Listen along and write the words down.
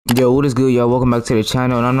Yo, what is good, y'all? Welcome back to the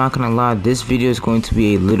channel, and I'm not gonna lie, this video is going to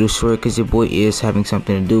be a little short because your boy is having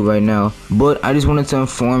something to do right now. But I just wanted to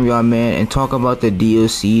inform y'all, man, and talk about the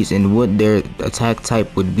DLCs and what their attack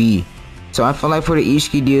type would be. So I feel like for the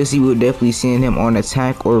Ishiki DLC, we'll definitely send him on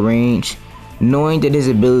attack or range, knowing that his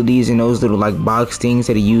abilities and those little like box things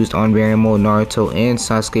that he used on Baryon Naruto and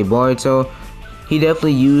Sasuke Boruto, he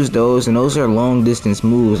definitely used those, and those are long distance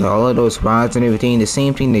moves. All of those rods and everything, the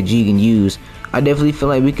same thing that Jigen used. I definitely feel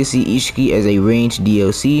like we could see Ishiki as a ranged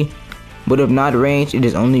DLC, but if not ranged, it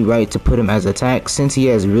is only right to put him as attack since he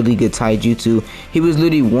has really good taijutsu. He was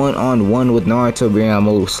literally one-on-one with Naruto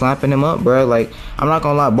Baryon slapping him up, bro. Like, I'm not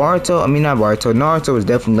gonna lie, Naruto was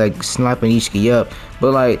definitely like slapping Ishiki up,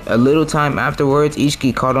 but like a little time afterwards,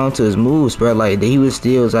 Ishiki caught on to his moves, bro. Like, he was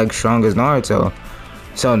still like strong as Naruto.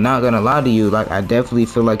 So not gonna lie to you, like I definitely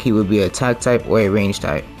feel like he would be attack type or a range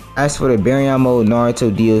type. As for the Baryon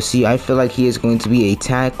Naruto DLC, I feel like he is going to be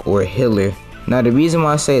attack or healer. Now the reason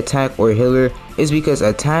why I say attack or healer is because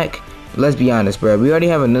attack, let's be honest, bro, we already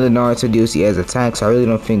have another Naruto DLC as attack, so I really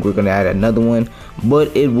don't think we're gonna add another one,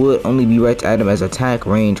 but it would only be right to add him as attack,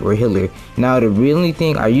 range, or healer. Now the really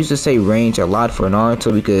thing, I used to say range a lot for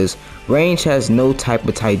Naruto because range has no type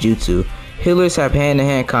of taijutsu. Healers have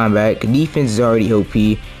hand-to-hand combat, defense is already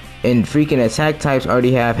OP, and freaking attack types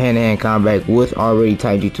already have hand-to-hand combat with already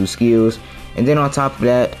taijutsu skills. And then on top of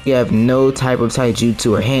that, you have no type of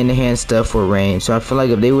taijutsu or hand-to-hand stuff for range. So I feel like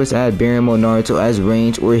if they was to add Baryon Naruto as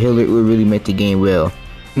range or healer, it would really make the game well.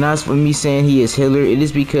 Now as for me saying he is healer, it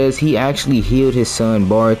is because he actually healed his son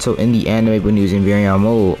Boruto in the anime when he was in Baryon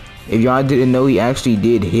mode. If y'all didn't know, he actually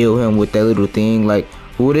did heal him with that little thing, like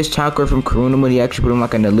with his chakra from Kuruma, he actually put him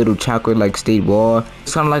like in a little chakra like state wall.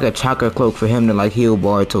 It's kind of like a chakra cloak for him to like heal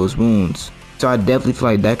Boruto's wounds. So I definitely feel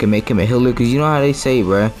like that can make him a healer, because you know how they say,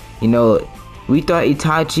 bruh, you know, we thought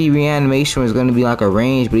Itachi reanimation was going to be like a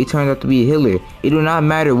range, but he turned out to be a healer. It do not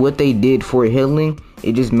matter what they did for healing,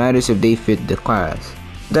 it just matters if they fit the class.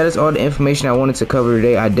 That is all the information I wanted to cover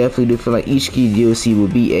today. I definitely do feel like Ishiki DLC will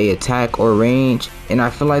be a attack or range, and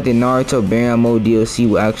I feel like the Naruto Baryon DLC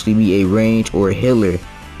will actually be a range or a healer.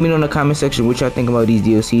 Let me know in the comment section what y'all think about these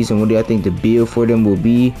DLCs and what do y'all think the build for them will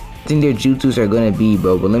be. I think their jutsus are gonna be,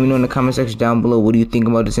 bro, but let me know in the comment section down below what do you think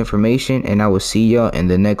about this information, and I will see y'all in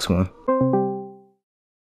the next one.